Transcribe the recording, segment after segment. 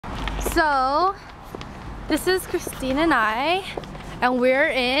So, this is Christine and I, and we're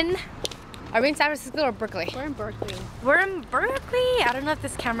in, are we in San Francisco or Berkeley? We're in Berkeley. We're in Berkeley. I don't know if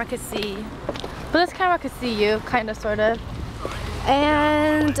this camera could see, but this camera could see you, kind of, sort of.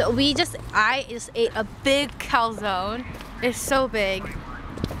 And I just ate a big calzone. It's so big.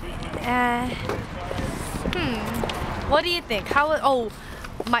 What do you think?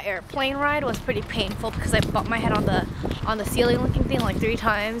 My airplane ride was pretty painful because I bumped my head on the ceiling looking thing like 3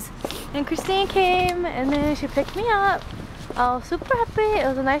 times. And Christine came and then she picked me up. I was super happy. It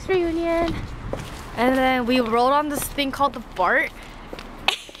was a nice reunion. And then we rode on this thing called the BART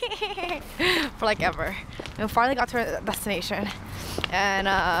for like ever. And we finally got to our destination. And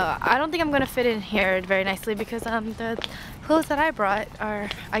I don't think I'm gonna fit in here very nicely because the clothes that I brought are,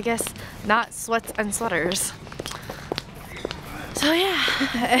 I guess, not sweats and sweaters. So yeah,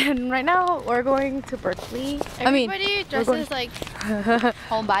 and right now we're going to Berkeley. Everybody dresses like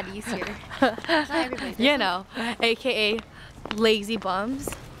homebodies here. Not everybody. You know, aka lazy bums.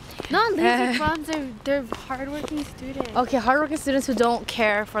 Not lazy bums, they're hardworking students. Okay, hardworking students who don't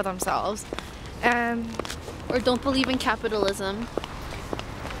care for themselves. Or don't believe in capitalism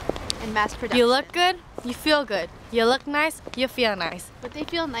and mass production. You look good, you feel good. You look nice, you feel nice. But they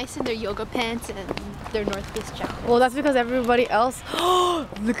feel nice in their yoga pants and their North Face jacket. Well, that's because everybody else.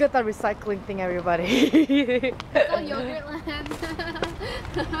 Look at that recycling thing, everybody. Oh, Yogurtland.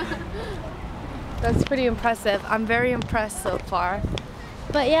 That's pretty impressive. I'm very impressed so far.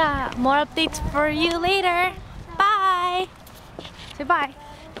 But yeah, more updates for you later. Bye. Say bye.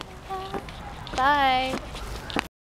 Bye.